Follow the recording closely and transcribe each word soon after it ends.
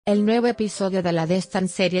El nuevo episodio de la Destan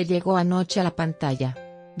serie llegó anoche a la pantalla.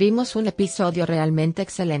 Vimos un episodio realmente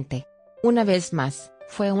excelente. Una vez más,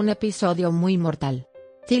 fue un episodio muy mortal.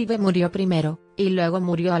 Tilbe murió primero, y luego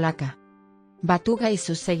murió Alaka. Batuga y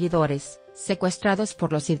sus seguidores, secuestrados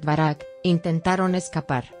por los Idbarak, intentaron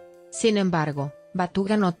escapar. Sin embargo,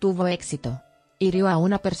 Batuga no tuvo éxito. Hirió a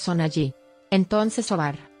una persona allí. Entonces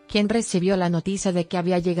Ovar, quien recibió la noticia de que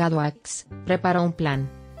había llegado Ax, preparó un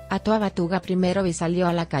plan. Ató a Batuga primero y salió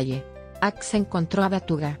a la calle. Ax encontró a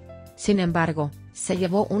Batuga. Sin embargo, se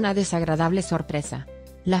llevó una desagradable sorpresa.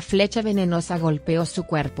 La flecha venenosa golpeó su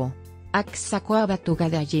cuerpo. Ax sacó a Batuga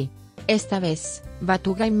de allí. Esta vez,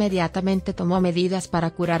 Batuga inmediatamente tomó medidas para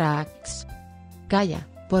curar a Ax. Kaya,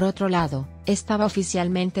 por otro lado, estaba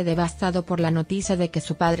oficialmente devastado por la noticia de que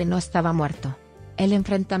su padre no estaba muerto. El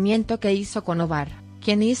enfrentamiento que hizo con Ovar,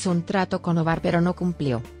 quien hizo un trato con Ovar pero no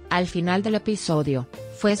cumplió, al final del episodio,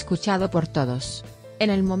 fue escuchado por todos. En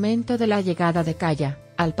el momento de la llegada de Kaya,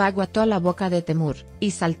 Alpago ató la boca de Temur,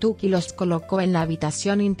 y Saltuk y los colocó en la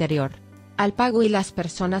habitación interior. Alpago y las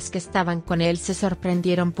personas que estaban con él se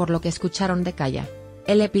sorprendieron por lo que escucharon de Kaya.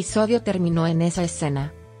 El episodio terminó en esa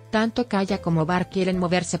escena. Tanto Kaya como Ovar quieren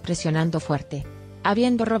moverse presionando fuerte.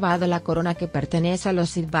 Habiendo robado la corona que pertenece a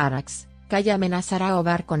los Idbaraks, Kaya amenazará a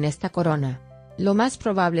Ovar con esta corona. Lo más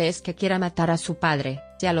probable es que quiera matar a su padre,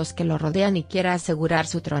 y a los que lo rodean y quiera asegurar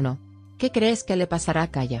su trono. ¿Qué crees que le pasará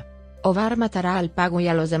a Kaya? ¿Ovar matará a Alpago y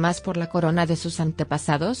a los demás por la corona de sus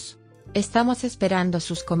antepasados? Estamos esperando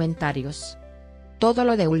sus comentarios. Todo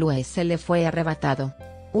lo de Ulu se le fue arrebatado.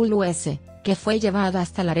 Ulu, que fue llevada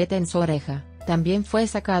hasta la areta en su oreja, también fue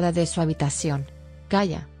sacada de su habitación.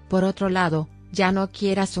 Kaya, por otro lado, ya no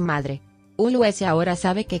quiere a su madre. Ulu ahora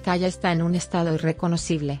sabe que Kaya está en un estado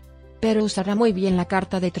irreconocible. Pero usará muy bien la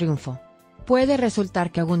carta de triunfo. Puede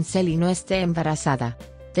resultar que Gunseli no esté embarazada.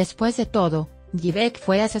 Después de todo, Gibek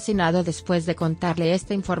fue asesinado después de contarle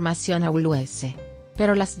esta información a Ulu.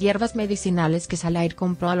 Pero las hierbas medicinales que Salair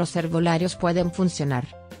compró a los herbolarios pueden funcionar.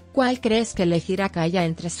 ¿Cuál crees que elegirá Kaya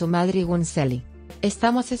entre su madre y Gunseli?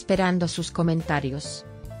 Estamos esperando sus comentarios.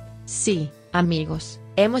 Sí, amigos,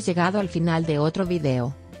 hemos llegado al final de otro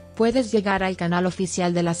video. Puedes llegar al canal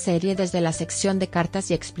oficial de la serie desde la sección de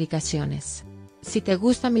cartas y explicaciones. Si te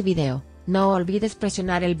gusta mi video, no olvides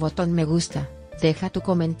presionar el botón me gusta, deja tu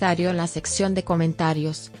comentario en la sección de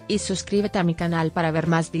comentarios, y suscríbete a mi canal para ver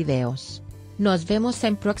más videos. Nos vemos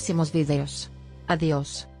en próximos videos.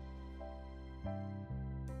 Adiós.